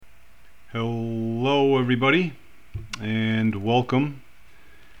Hello, everybody, and welcome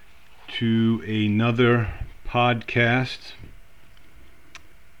to another podcast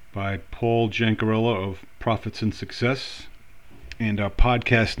by Paul Jancarella of Profits and Success. And our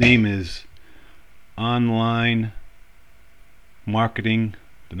podcast name is Online Marketing,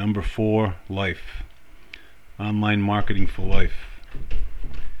 the number 4, Life. Online Marketing for Life.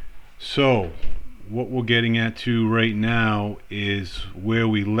 So, what we're getting at to right now is where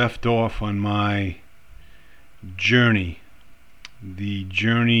we left off on my journey, the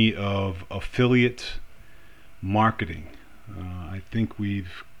journey of affiliate marketing. I think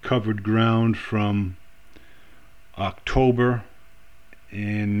we've covered ground from October,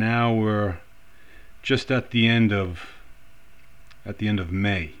 and now we're just at the end of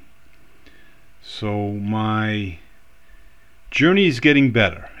May. So my journey is getting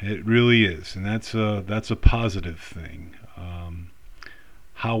better. It really is, and that's a positive thing.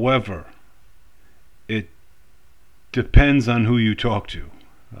 However, it depends on who you talk to.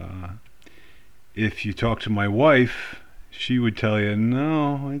 If you talk to my wife, she would tell you,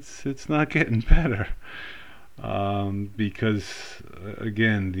 no, it's not getting better, because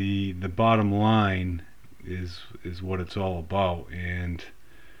again, the bottom line is what it's all about, and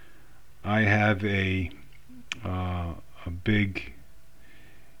I have a big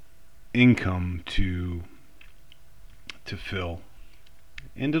income to fill,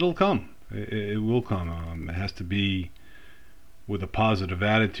 and it'll come. It will come. It has to be with a positive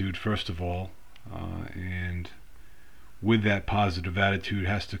attitude, first of all, and with that positive attitude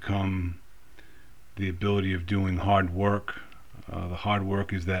has to come the ability of doing hard work. The hard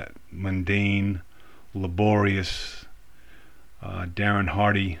work is that mundane, laborious, Darren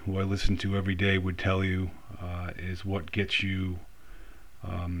Hardy, who I listen to every day, would tell you is what gets you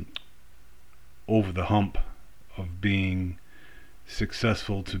over the hump of being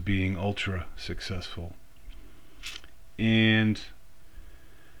successful to being ultra successful. And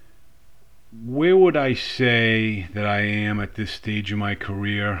where would I say that I am at this stage of my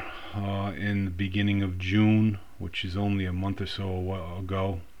career in the beginning of June, which is only a month or so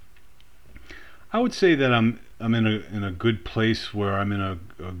ago? I would say that I'm in a good place where I'm in a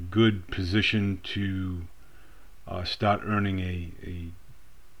good position to start earning a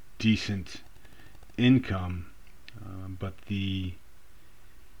decent income, but the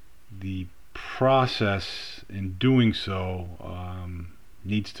process in doing so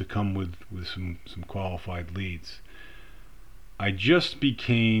needs to come with some qualified leads. I just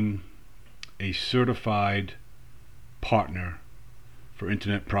became a certified partner for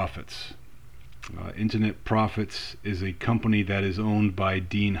Internet Profits. Internet Profits is a company that is owned by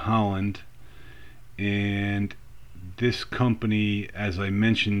Dean Holland, and this company, as I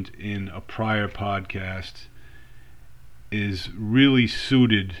mentioned in a prior podcast, is really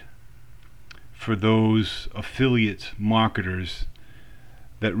suited for those affiliate marketers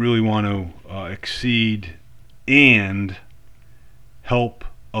that really want to exceed and help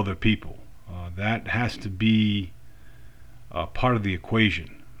other people. That has to be part of the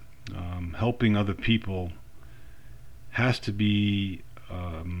equation. Helping other people has to be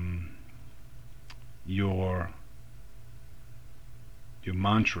your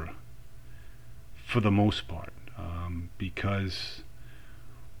mantra for the most part, because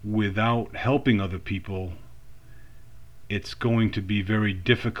without helping other people, it's going to be very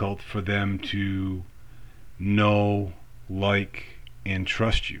difficult for them to know, like, and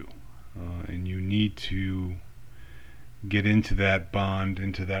trust you, and you need to get into that bond,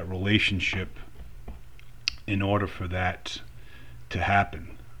 into that relationship, in order for that to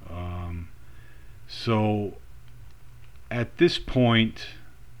happen. So at this point,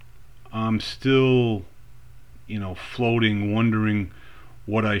 I'm still, floating, wondering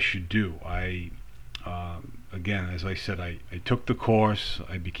what I should do. Again, as I said, I took the course.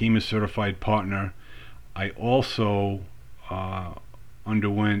 I became a certified partner. I also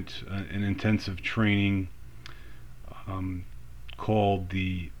underwent an intensive training called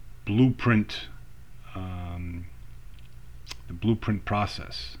the Blueprint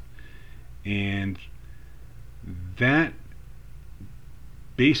process, and that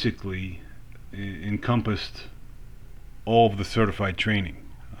basically encompassed all of the certified training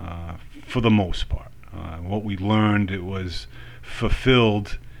for the most part. What we learned, it was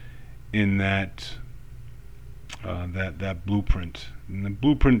fulfilled in that blueprint. And the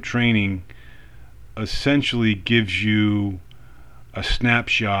blueprint training essentially gives you a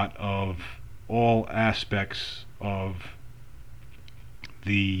snapshot of all aspects of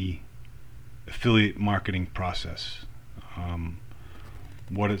the affiliate marketing process.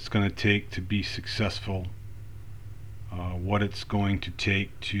 What it's going to take to be successful, what it's going to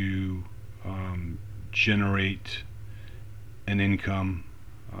take to generate an income,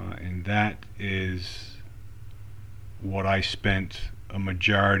 and that is what I spent a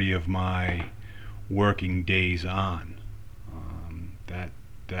majority of my working days on.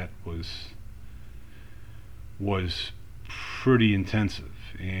 That was pretty intensive,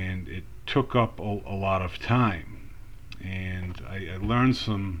 and it took up a lot of time. And I learned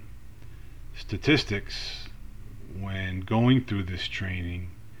some statistics when going through this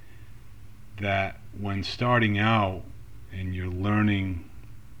training that when starting out and you're learning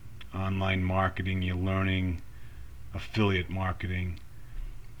online marketing, you're learning affiliate marketing,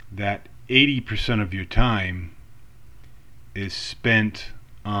 that 80% of your time is spent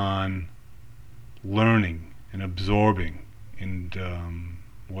on learning and absorbing and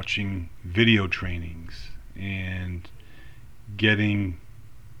watching video trainings and getting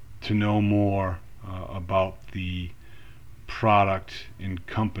to know more about the product and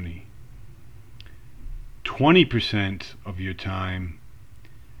company. 20% of your time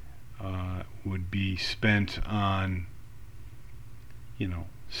would be spent on,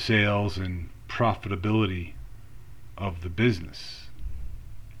 sales and profitability of the business.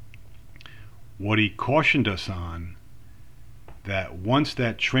 What he cautioned us on, that once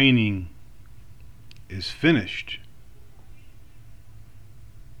that training is finished,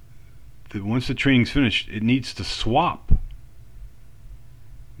 once the training's finished, it needs to swap.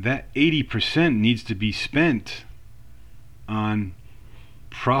 That 80% needs to be spent on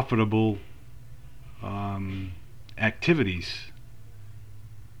profitable activities,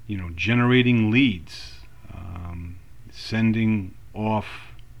 generating leads, sending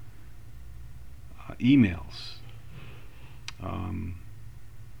off emails,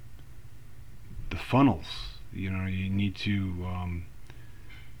 the funnels, you need to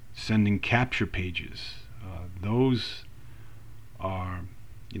sending capture pages. Those are,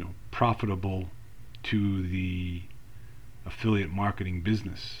 profitable to the affiliate marketing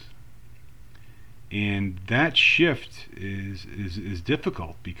business. And that shift is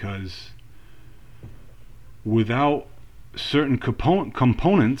difficult because without certain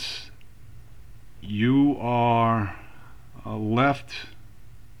components, you are left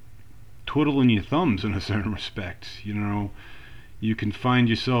twiddling your thumbs in a certain respect. You can find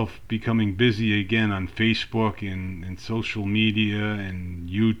yourself becoming busy again on Facebook and social media and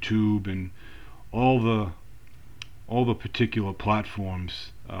YouTube and all the particular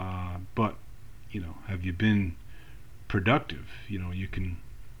platforms, but have you been productive? You can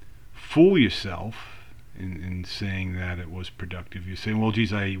fool yourself in saying that it was productive. You're saying, well,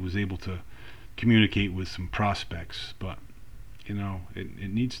 geez, I was able to communicate with some prospects, but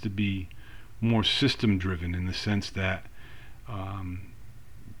it needs to be more system driven in the sense that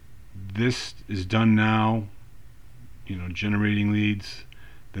this is done now, generating leads.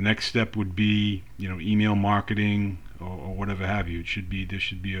 The next step would be, email marketing or whatever have you. There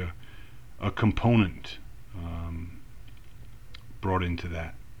should be a component brought into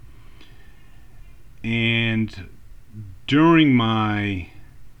that. And during my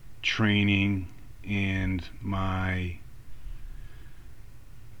training and my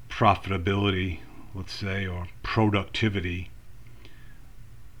profitability, let's say, or productivity,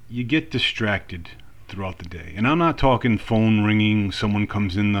 you get distracted throughout the day. And I'm not talking phone ringing, someone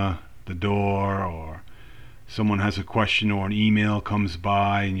comes in the door, or someone has a question, or an email comes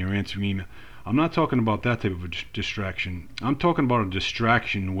by and you're answering email. I'm not talking about that type of a distraction. I'm talking about a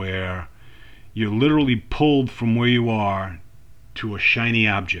distraction where you're literally pulled from where you are to a shiny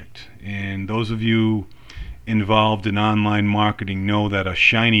object. And those of you involved in online marketing know that a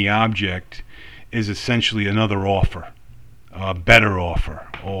shiny object is essentially another offer, a better offer,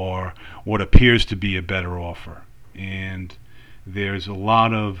 or what appears to be a better offer. And there's a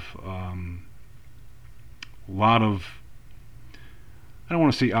lot of I don't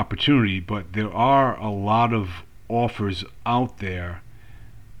want to say opportunity, but there are a lot of offers out there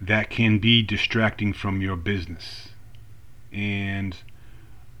that can be distracting from your business. And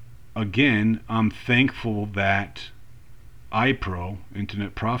again, I'm thankful that iPro,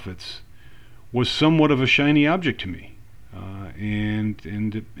 Internet Profits, was somewhat of a shiny object to me, and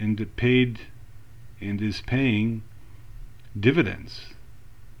it paid and is paying dividends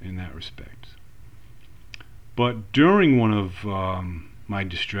in that respect. But during one of my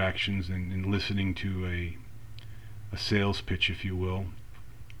distractions and listening to a sales pitch, if you will,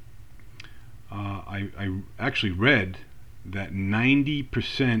 I actually read that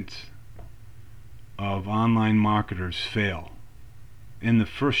 90% of online marketers fail in the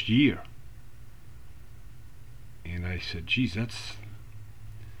first year. And I said, geez, that's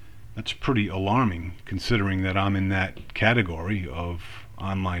pretty alarming, considering that I'm in that category of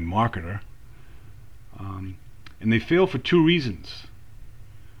online marketer. And they fail for two reasons.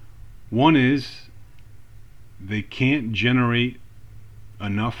 One is they can't generate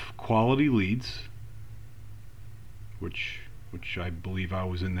enough quality leads, which I believe I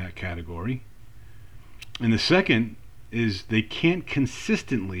was in that category. And the second is they can't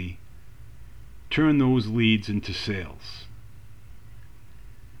consistently turn those leads into sales.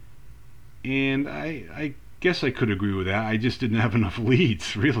 And I guess I could agree with that. I just didn't have enough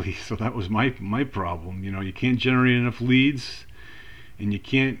leads, really. So that was my problem. You can't generate enough leads, and you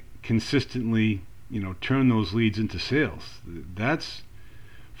can't consistently, turn those leads into sales.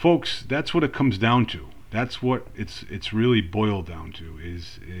 Folks, that's what it comes down to. That's what it's really boiled down to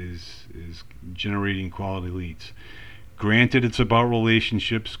is generating quality leads. Granted, it's about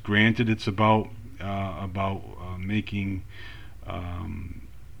relationships. Granted, it's about making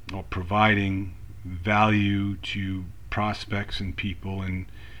or providing value to prospects and people, and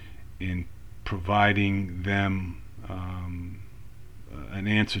in providing them an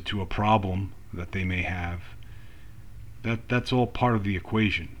answer to a problem that they may have. That's all part of the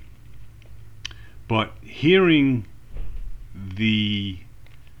equation. But hearing the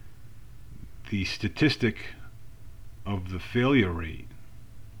statistic of the failure rate,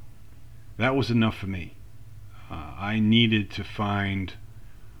 that was enough for me. I needed to find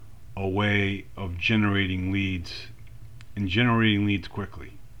a way of generating leads, and generating leads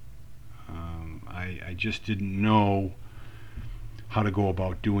quickly. I just didn't know how to go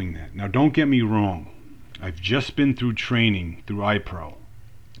about doing that. Now, don't get me wrong. I've just been through training through iPro.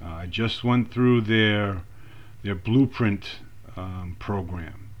 I just went through their blueprint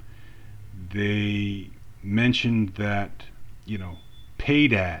program. They mentioned that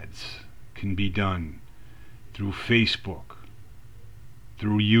paid ads can be done through Facebook,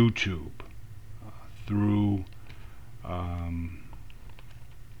 through YouTube, through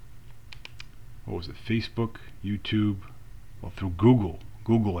what was it? Facebook, YouTube, well, through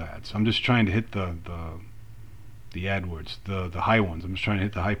Google ads. I'm just trying to hit the AdWords, the high ones. I'm just trying to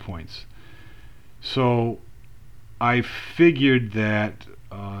hit the high points. So I figured that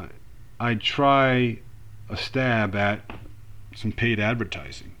I'd try a stab at some paid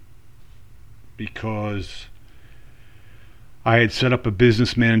advertising, because I had set up a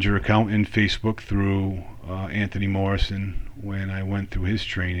business manager account in Facebook through Anthony Morrison when I went through his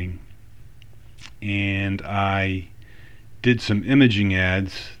training, and I did some imaging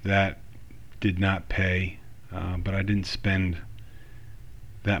ads that did not pay, but I didn't spend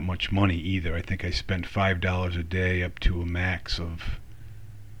that much money either. I think I spent $5 a day up to a max of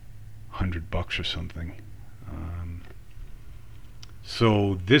 $100 or something.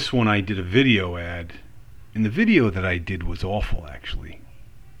 So this one I did a video ad, and the video that I did was awful, actually.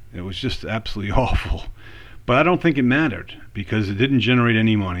 It was just absolutely awful. But I don't think it mattered, because it didn't generate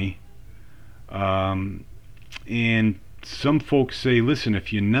any money. And some folks say, listen,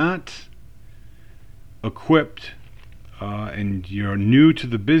 if you're not equipped and you're new to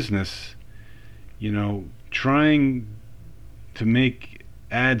the business, trying to make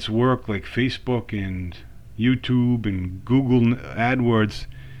ads work like Facebook and YouTube and Google AdWords,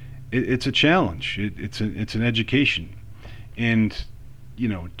 it's a challenge. It's an education. And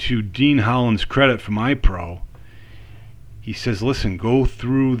to Dean Holland's credit from iPro, he says, listen, go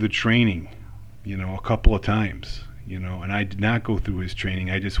through the training a couple of times, and I did not go through his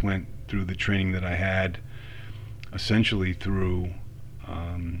training. I just went through the training that I had essentially through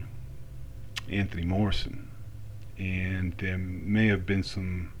Anthony Morrison, and there may have been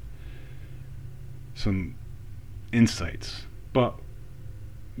some insights, but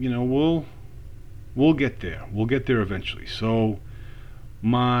we'll get there. We'll get there eventually. So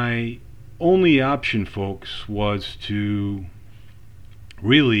my only option, folks, was to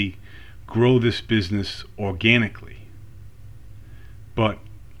really grow this business organically. But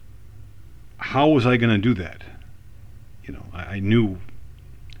how was I going to do that? I knew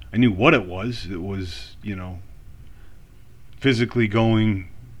what it was. It was, physically going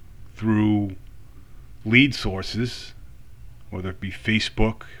through lead sources, whether it be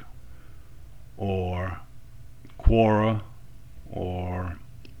Facebook or Quora or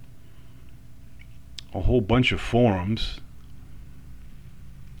a whole bunch of forums,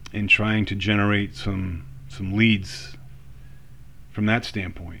 and trying to generate some leads from that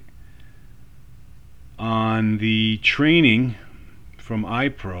standpoint. On the training from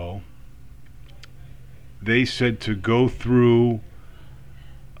iPro, they said to go through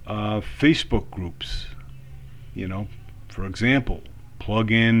Facebook groups. For example,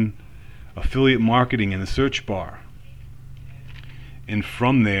 plug in affiliate marketing in the search bar, and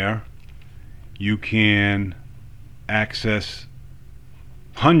from there you can access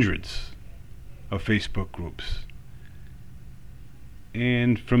hundreds of Facebook groups.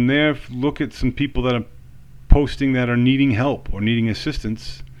 And from there, look at some people that are posting that are needing help or needing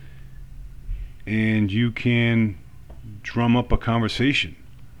assistance, and you can drum up a conversation.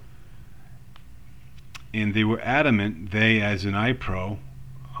 And they were adamant, they as in iPro,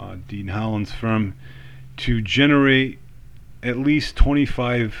 Dean Holland's firm, to generate at least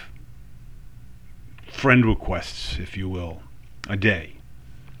 25 friend requests, if you will, a day.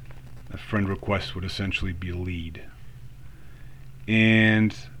 A friend request would essentially be a lead.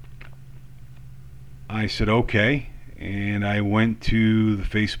 And I said, okay. And I went to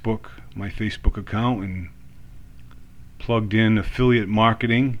my Facebook account, and plugged in affiliate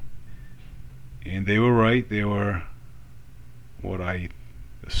marketing. And they were right. There were what I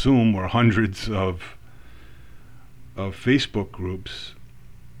assume were hundreds of Facebook groups.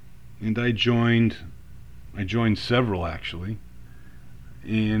 And I joined several, actually.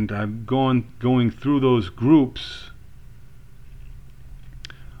 And I'm going through those groups.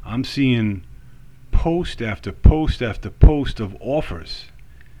 I'm seeing post after post after post of offers,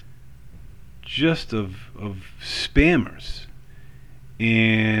 just of spammers.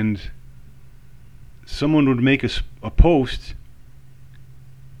 And someone would make a post,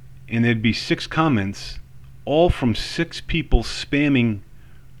 and there'd be 6 comments, all from 6 people spamming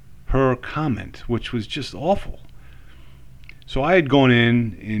her comment, which was just awful. So I had gone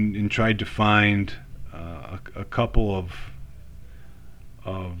in and tried to find a couple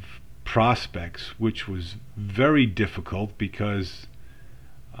of prospects, which was very difficult because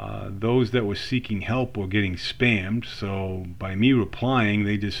those that were seeking help were getting spammed. So by me replying,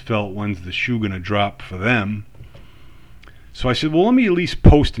 they just felt, when's the shoe going to drop for them? So I said, well, let me at least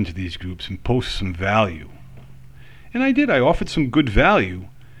post into these groups and post some value. And I did. I offered some good value.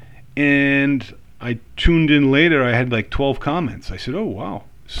 And I tuned in later. I had like 12 comments. I said, oh, wow.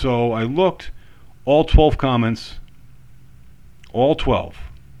 So I looked. All 12 comments, all 12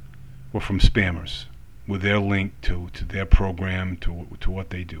 were from spammers with their link to their program, to what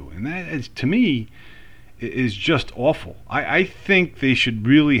they do. And that is, to me, is just awful. I think they should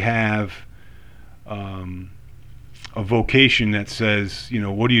really have a vocation that says,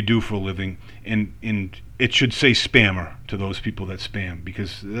 what do you do for a living? And it should say spammer to those people that spam,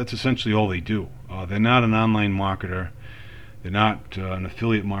 because that's essentially all they do. They're not an online marketer. They're not an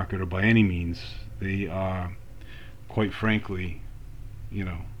affiliate marketer by any means. They are, quite frankly,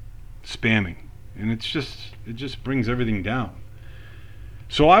 spamming. And it just brings everything down.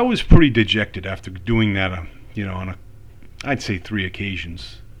 So I was pretty dejected after doing that, on I'd say 3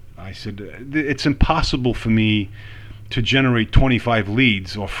 occasions. I said, it's impossible for me to generate 25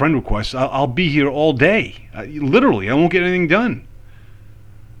 leads or friend requests. I'll be here all day. Literally, I won't get anything done.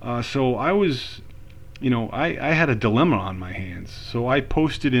 So I was, I had a dilemma on my hands. So I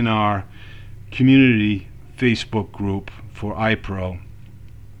posted in our community Facebook group for iPro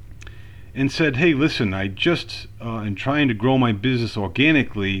and said, hey, listen, I just am trying to grow my business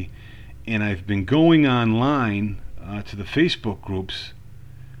organically, and I've been going online to the Facebook groups,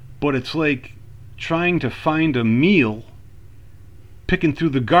 but it's like trying to find a meal picking through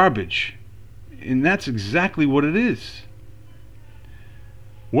the garbage. And that's exactly what it is.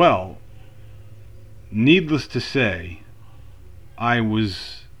 Well, needless to say, I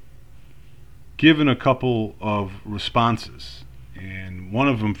was given a couple of responses. And one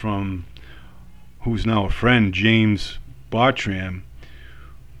of them from, who's now a friend, James Bartram,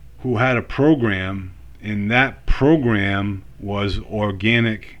 who had a program, and that program was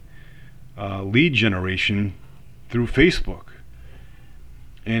organic lead generation through Facebook.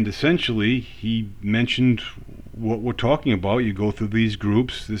 And essentially, he mentioned what we're talking about. You go through these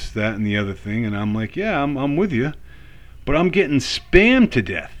groups, this, that, and the other thing, and I'm like, yeah, I'm with you, but I'm getting spammed to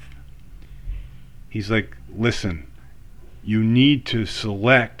death. He's like, listen, you need to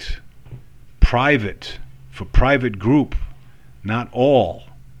select private for private group, not all,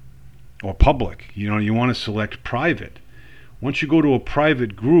 or public. You want to select private. Once you go to a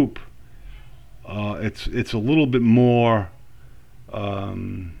private group, it's a little bit more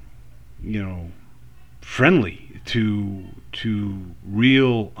friendly to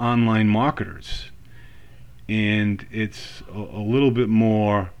real online marketers, and it's a little bit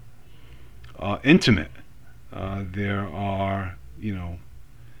more intimate. There are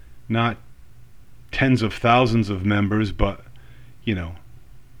not tens of thousands of members, but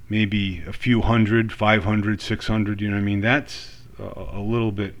maybe a few hundred, 500, 600. That's a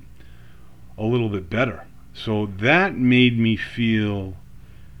little bit better. So that made me feel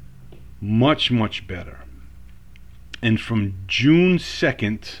much, much better. And from June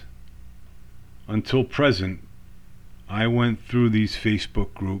 2nd until present, I went through these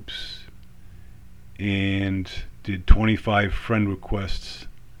Facebook groups and did 25 friend requests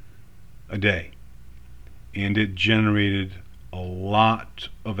a day, and it generated a lot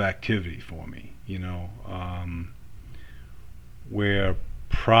of activity for me, where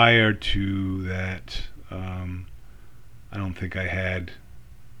prior to that, I don't think I had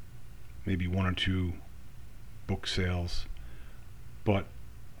maybe one or two book sales, but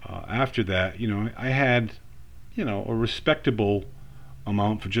after that, I had, a respectable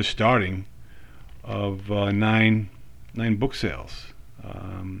amount for just starting of nine book sales,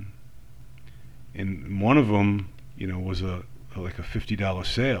 and one of them, was like a $50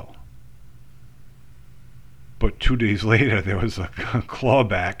 sale. But 2 days later, there was a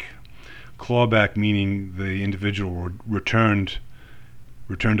clawback. Clawback meaning the individual returned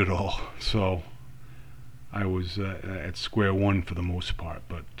it all. So I was at square one for the most part.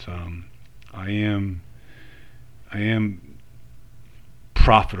 But I am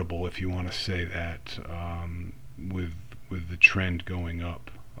profitable, if you want to say that, with the trend going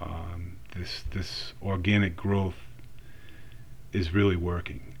up. This organic growth is really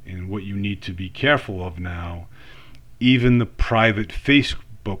working. And what you need to be careful of now, even the private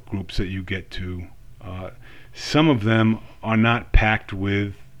Facebook groups that you get to, some of them are not packed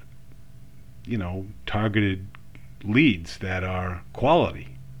with, targeted leads that are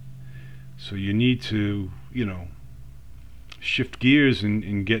quality. So you need to, shift gears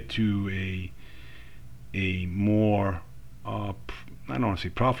and get to a more, I don't want to say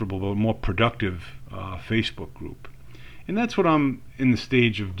profitable, but more productive Facebook group. And that's what I'm in the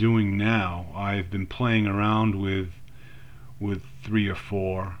stage of doing now. I've been playing around with 3 or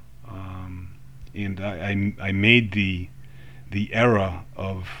 4, and I made the error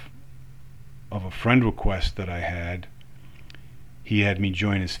of a friend request that I had. He had me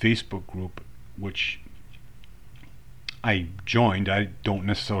join his Facebook group, which I joined. I don't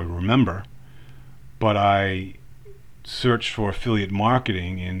necessarily remember, but I searched for affiliate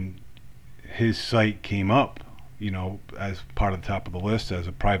marketing, and his site came up, as part of the top of the list as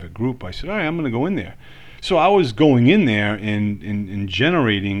a private group. I said, all right, I'm going to go in there. So I was going in there and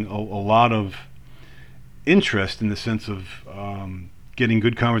generating a lot of interest in the sense of getting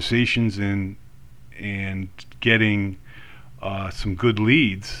good conversations and getting some good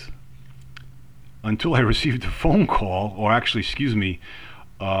leads, until I received a phone call, or actually,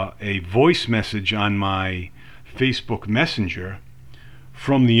 a voice message on my Facebook Messenger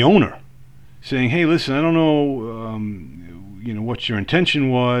from the owner, saying, hey, listen, I don't know, what your intention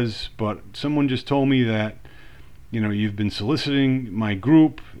was, but someone just told me that, you've been soliciting my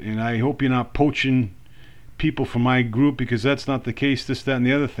group, and I hope you're not poaching people from my group, because that's not the case, this, that, and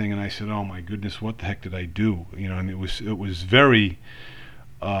the other thing. And I said, oh my goodness, what the heck did I do? And it was very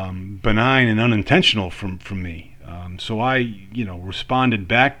benign and unintentional from me. So I, responded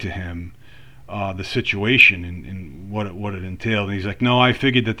back to him, the situation and what it entailed. And he's like, no, I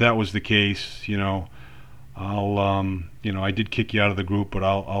figured that was the case. I'll, I did kick you out of the group, but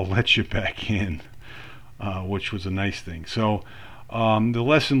I'll let you back in, which was a nice thing. So the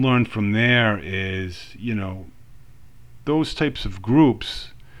lesson learned from there is, those types of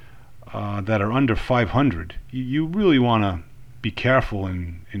groups that are under 500, you really want to be careful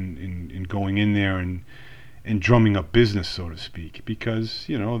in going in there and drumming up business, so to speak, because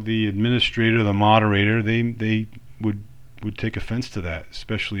the administrator, the moderator, they would take offense to that,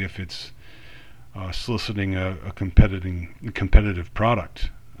 especially if it's soliciting a competitive product.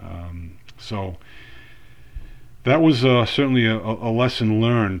 So that was certainly a lesson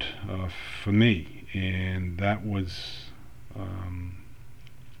learned for me, and that was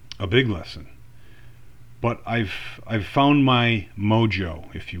a big lesson. But I've found my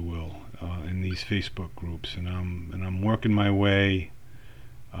mojo, if you will, in these Facebook groups, and I'm working my way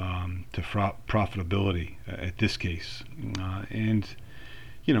to profitability at this case, and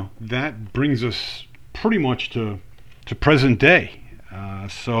that brings us pretty much to present day.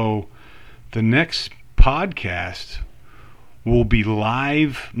 So the next podcast will be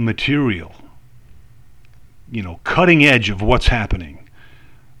live material, cutting edge of what's happening.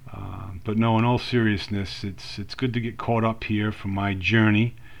 But no, in all seriousness, it's good to get caught up here from my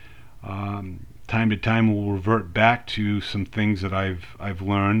journey. Time to time, we'll revert back to some things that I've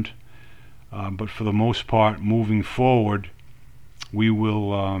learned. But for the most part, moving forward, we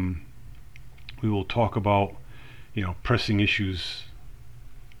will talk about pressing issues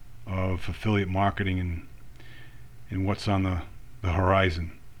of affiliate marketing and what's on the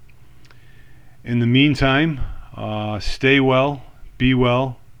horizon. In the meantime, stay well, be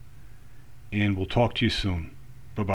well, and we'll talk to you soon.